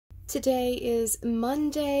Today is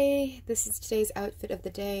Monday. This is today's outfit of the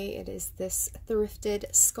day. It is this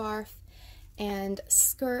thrifted scarf and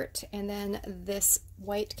skirt, and then this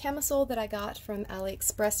white camisole that I got from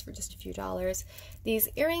AliExpress for just a few dollars. These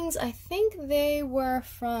earrings, I think they were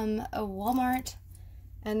from a Walmart,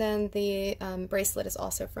 and then the bracelet is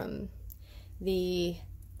also from the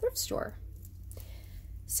thrift store.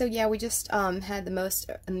 So yeah, we just had the most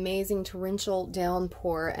amazing torrential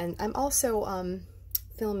downpour, and I'm also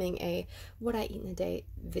filming a what I eat in a day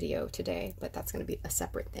video today, but that's going to be a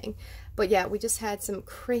separate thing. But yeah, we just had some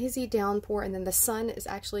crazy downpour, and then the sun is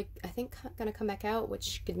actually, I think, going to come back out,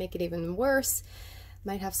 which could make it even worse.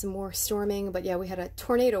 Might have some more storming, but yeah, we had a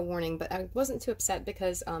tornado warning, but I wasn't too upset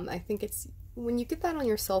because I think it's, when you get that on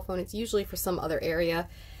your cell phone, it's usually for some other area,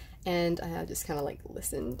 and I just kind of like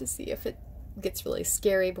listen to see if it gets really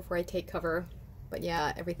scary before I take cover. But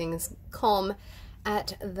yeah, everything is calm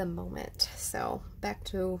at the moment, so back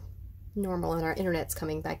to normal, and our internet's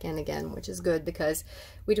coming back in again, which is good because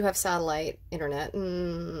we do have satellite internet,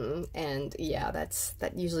 and yeah,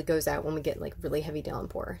 that usually goes out when we get like really heavy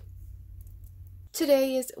downpour.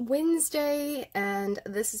 Today is Wednesday, and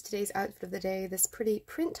this is today's outfit of the day. This pretty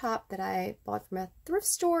print top that I bought from a thrift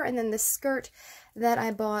store, and then this skirt that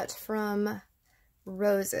I bought from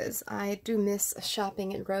Roses. I do miss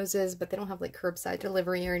shopping at Roses, but they don't have like curbside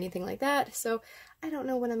delivery or anything like that, so I don't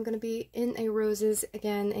know when I'm going to be in a Roses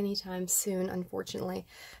again anytime soon, unfortunately.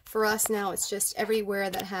 For us now, it's just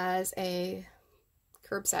everywhere that has a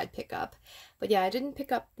curbside pickup. But yeah, I didn't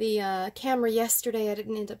pick up the camera yesterday. I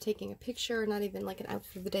didn't end up taking a picture, not even like an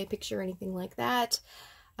outfit of the day picture or anything like that.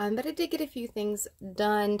 But I did get a few things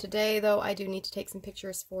done today, though. I do need to take some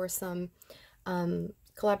pictures for some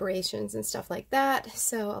collaborations and stuff like that,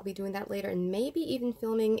 so I'll be doing that later, and maybe even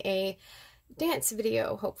filming a dance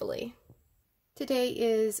video, hopefully. Today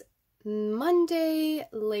is Monday,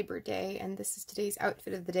 Labor Day, and this is today's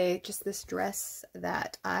outfit of the day. Just this dress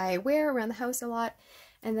that I wear around the house a lot,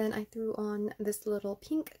 and then I threw on this little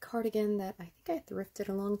pink cardigan that I think I thrifted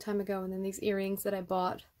a long time ago, and then these earrings that I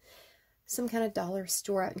bought some kind of dollar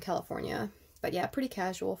store out in California. But yeah, pretty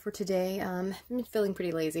casual for today. I've been feeling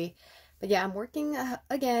pretty lazy. But yeah, I'm working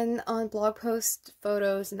again on blog post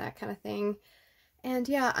photos and that kind of thing. And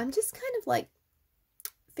yeah, I'm just kind of like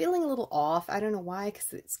feeling a little off. I don't know why,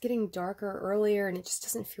 because it's getting darker earlier and it just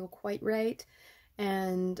doesn't feel quite right.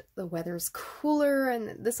 And the weather's cooler,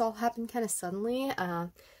 and this all happened kind of suddenly.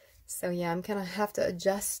 So yeah, I'm kind of have to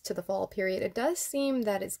adjust to the fall period. It does seem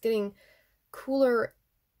that it's getting cooler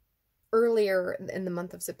earlier in the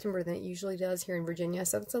month of September than it usually does here in Virginia,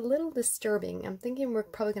 so it's a little disturbing. I'm thinking we're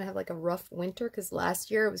probably gonna have like a rough winter, because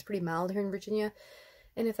last year it was pretty mild here in Virginia,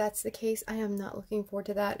 and if that's the case, I am not looking forward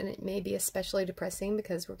to that, and it may be especially depressing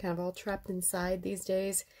because we're kind of all trapped inside these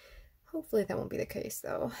days. Hopefully that won't be the case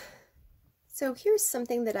though. So here's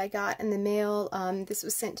something that I got in the mail. This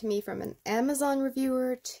was sent to me from an Amazon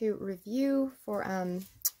reviewer to review for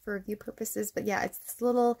review purposes, but yeah, it's this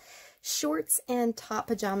little shorts and top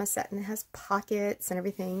pajama set, and it has pockets and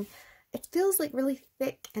everything. It feels like really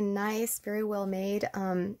thick and nice, very well made.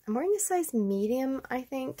 I'm wearing a size medium, I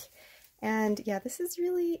think, and yeah, this is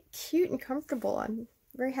really cute and comfortable. I'm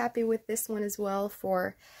very happy with this one as well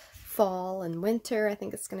for fall and winter. I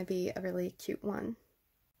think it's going to be a really cute one.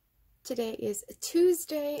 Today is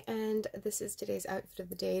Tuesday, and this is today's outfit of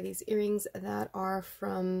the day. These earrings that were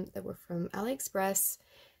from AliExpress.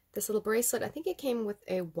 This little bracelet, I think it came with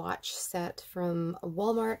a watch set from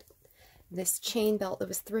Walmart. This chain belt that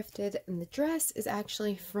was thrifted, and the dress is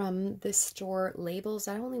actually from the store Labels.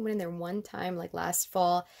 I only went in there one time, like last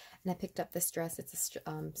fall, and I picked up this dress. It's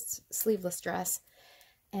a sleeveless dress,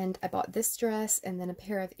 and I bought this dress and then a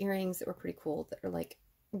pair of earrings that were pretty cool that are like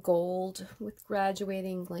gold with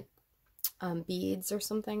graduating like beads or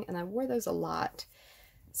something, and I wore those a lot.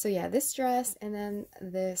 So yeah, this dress, and then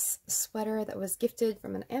this sweater that was gifted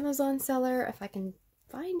from an Amazon seller. If I can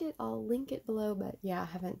find it, I'll link it below, but yeah, I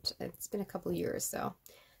haven't, it's been a couple years, so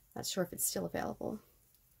not sure if it's still available.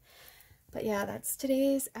 But yeah, that's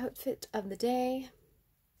today's outfit of the day.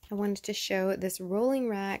 I wanted to show this rolling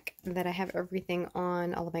rack that I have everything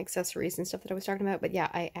on, all of my accessories and stuff that I was talking about, but yeah,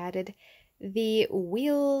 I added the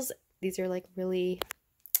wheels. These are like really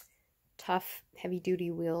tough,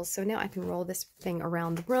 heavy-duty wheels, so now I can roll this thing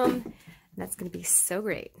around the room, and that's going to be so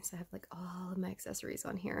great. So I have like all of my accessories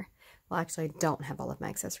on here. Well, actually, I don't have all of my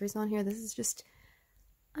accessories on here. This is just,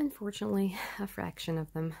 unfortunately, a fraction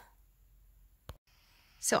of them.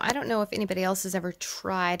 So I don't know if anybody else has ever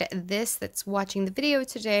tried this that's watching the video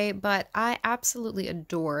today, but I absolutely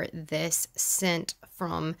adore this scent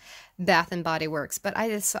from Bath & Body Works. But I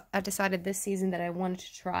decided this season that I wanted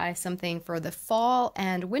to try something for the fall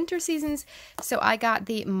and winter seasons, so I got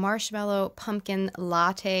the Marshmallow Pumpkin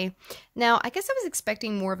Latte. Now, I guess I was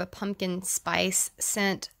expecting more of a pumpkin spice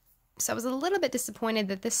scent, so I was a little bit disappointed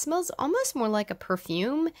that this smells almost more like a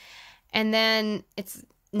perfume, and then it's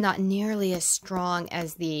not nearly as strong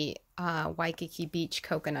as the Waikiki Beach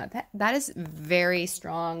Coconut. That is very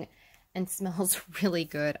strong and smells really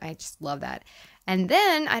good. I just love that. And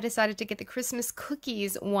then I decided to get the Christmas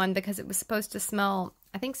Cookies one because it was supposed to smell,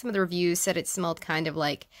 I think some of the reviews said it smelled kind of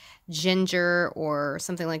like ginger or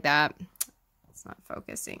something like that. It's not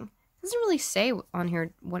focusing. It doesn't really say on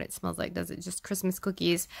here what it smells like, does it? Just Christmas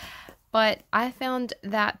cookies. But I found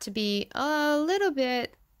that to be a little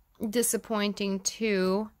bit disappointing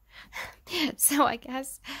too. So I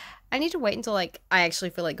guess I need to wait until I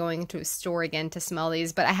actually feel like going into a store again to smell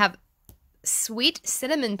these. But I have Sweet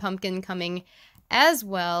Cinnamon Pumpkin coming as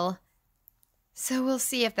well, so we'll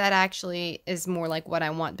see if that actually is more like what I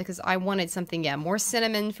want, because I wanted something, yeah, more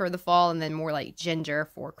cinnamon for the fall and then more like ginger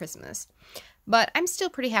for Christmas. But I'm still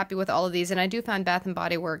pretty happy with all of these, and I do find Bath &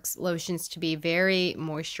 Body Works lotions to be very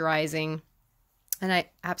moisturizing, and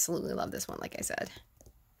I absolutely love this one, like I said.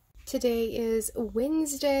 Today is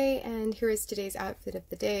Wednesday, and here is today's outfit of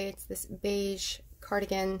the day. It's this beige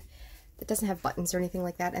cardigan that doesn't have buttons or anything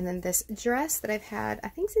like that, and then this dress that I've had, I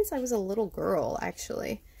think since I was a little girl,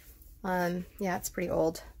 actually. Yeah, it's pretty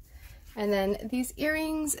old. And then these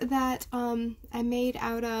earrings that I made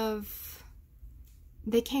out of,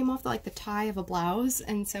 they came off the tie of a blouse,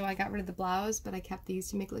 and so I got rid of the blouse, but I kept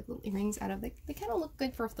these to make like little earrings out of. They kind of look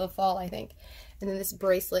good for the fall, I think. And then this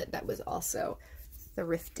bracelet that was also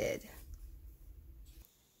thrifted.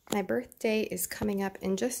 My birthday is coming up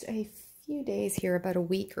in just a few days here, about a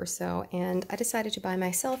week or so, and I decided to buy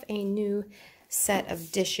myself a new set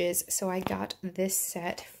of dishes. So I got this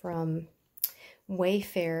set from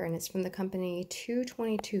Wayfair, and it's from the company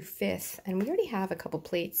 222 Fifth, and we already have a couple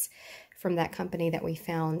plates from that company that we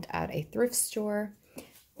found at a thrift store.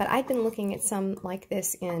 But I've been looking at some like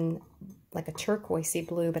this in like a turquoisey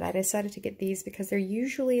blue, but I decided to get these because they're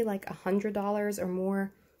usually like $100 or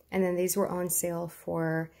more, and then these were on sale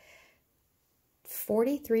for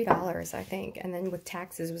 $43, I think, and then with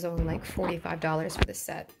taxes it was only like $45 for the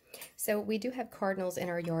set. So we do have cardinals in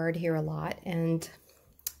our yard here a lot, and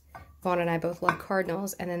Vaughn and I both love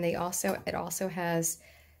cardinals. And then it also has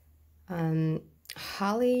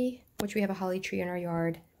holly, which we have a holly tree in our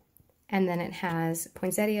yard. And then it has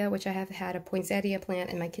poinsettia, which I have had a poinsettia plant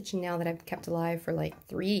in my kitchen now that I've kept alive for like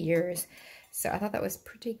 3 years. So I thought that was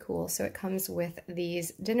pretty cool. So it comes with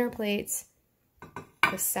these dinner plates,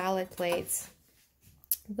 the salad plates,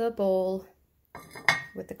 the bowl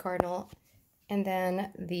with the cardinal, and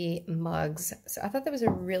then the mugs. So I thought that was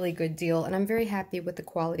a really good deal, and I'm very happy with the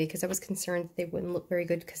quality because I was concerned they wouldn't look very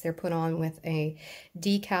good because they're put on with a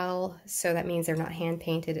decal. So that means they're not hand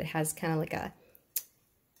painted. It has kind of like a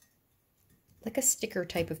sticker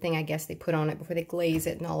type of thing, I guess, they put on it before they glaze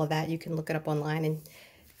it and all of that. You can look it up online and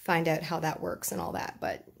find out how that works and all that.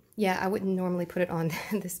 But yeah, I wouldn't normally put it on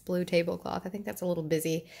this blue tablecloth. I think that's a little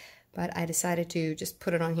busy, but I decided to just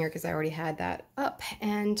put it on here because I already had that up,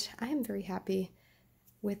 and I am very happy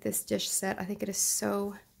with this dish set. I think it is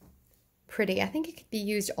so pretty. I think it could be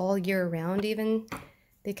used all year round even,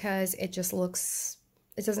 because it just looks,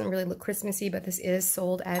 it doesn't really look Christmassy, but this is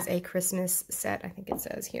sold as a Christmas set. I think it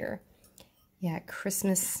says here. Yeah,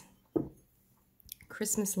 Christmas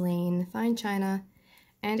Lane, fine china,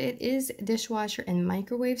 and it is dishwasher and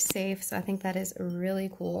microwave safe, so I think that is really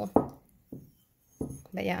cool.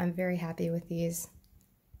 But yeah, I'm very happy with these.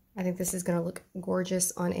 I think this is going to look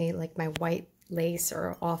gorgeous on a, like, my white lace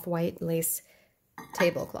or off-white lace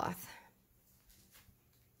tablecloth.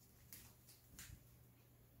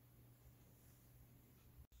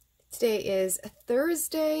 Today is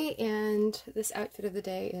Thursday, and this outfit of the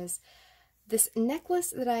day is this necklace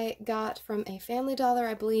that I got from a Family Dollar,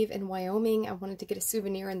 I believe, in Wyoming. I wanted to get a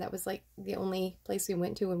souvenir, and that was like the only place we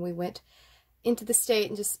went to when we went into the state,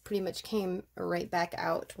 and just pretty much came right back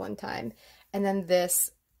out one time. And then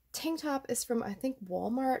this tank top is from, I think,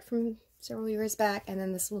 Walmart from several years back, and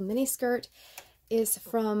then this little mini skirt is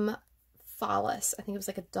from Fallas. I think it was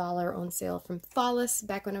like $1 on sale from Fallas.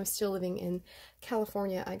 Back when I was still living in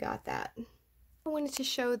California, I got that. I wanted to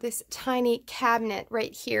show this tiny cabinet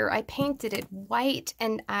right here. I painted it white,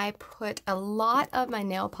 and I put a lot of my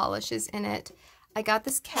nail polishes in it. I got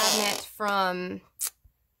this cabinet from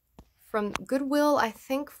from Goodwill, I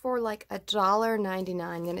think for like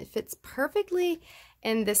 $1.99, and it fits perfectly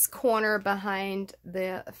in this corner behind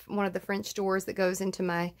one of the French doors that goes into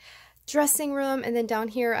my dressing room. And then down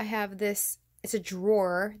here I have this, it's a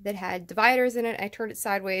drawer that had dividers in it. I turned it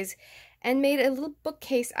sideways and made a little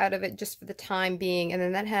bookcase out of it just for the time being. And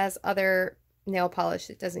then that has other nail polish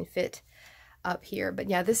that doesn't fit up here. But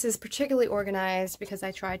yeah, this is particularly organized because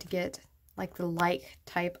I tried to get like the light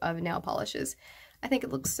type of nail polishes. I think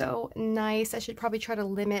it looks so nice. I should probably try to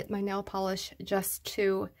limit my nail polish just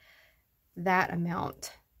to that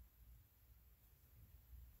amount.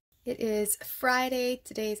 It is Friday.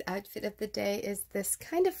 Today's outfit of the day is this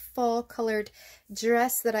kind of fall colored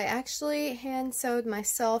dress that I actually hand sewed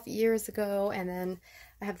myself years ago, and then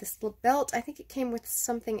I have this little belt. I think it came with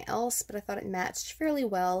something else, but I thought it matched fairly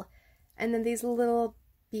well. And then these little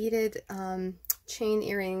beaded chain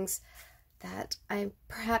earrings that I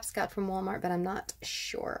perhaps got from Walmart, but I'm not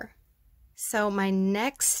sure. So my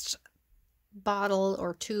next bottle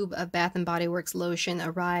or tube of Bath & Body Works lotion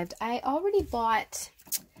arrived. I already bought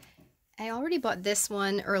this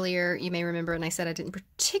one earlier, you may remember, and I said I didn't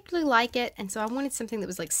particularly like it, and so I wanted something that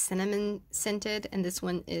was like cinnamon scented, and this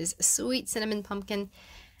one is Sweet Cinnamon Pumpkin.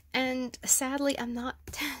 And sadly, I'm not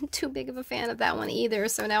too big of a fan of that one either.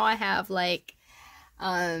 So now I have like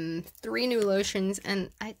 3 new lotions, and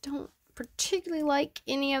I don't particularly like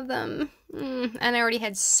any of them. And I already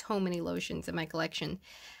had so many lotions in my collection.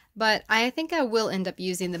 But I think I will end up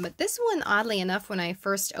using them. But this one, oddly enough, when I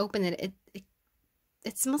first opened it,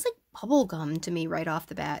 it smells like bubble gum to me right off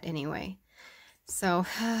the bat anyway. So,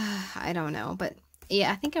 I don't know. But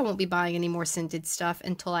yeah, I think I won't be buying any more scented stuff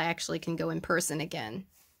until I actually can go in person again.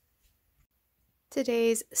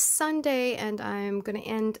 Today's Sunday, and I'm going to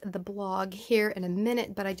end the blog here in a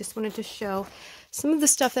minute, but I just wanted to show some of the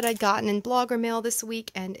stuff that I'd gotten in blogger mail this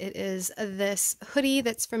week, and it is this hoodie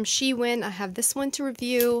that's from Shein. I have this one to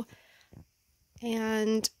review,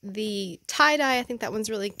 and the tie-dye, I think that one's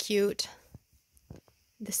really cute.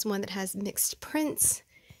 This one that has mixed prints,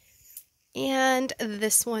 and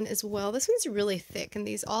this one as well. This one's really thick, and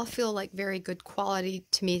these all feel like very good quality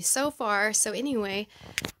to me so far. So anyway,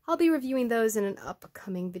 I'll be reviewing those in an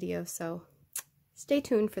upcoming video, so stay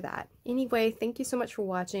tuned for that. Anyway, thank you so much for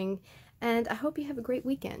watching, and I hope you have a great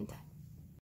weekend.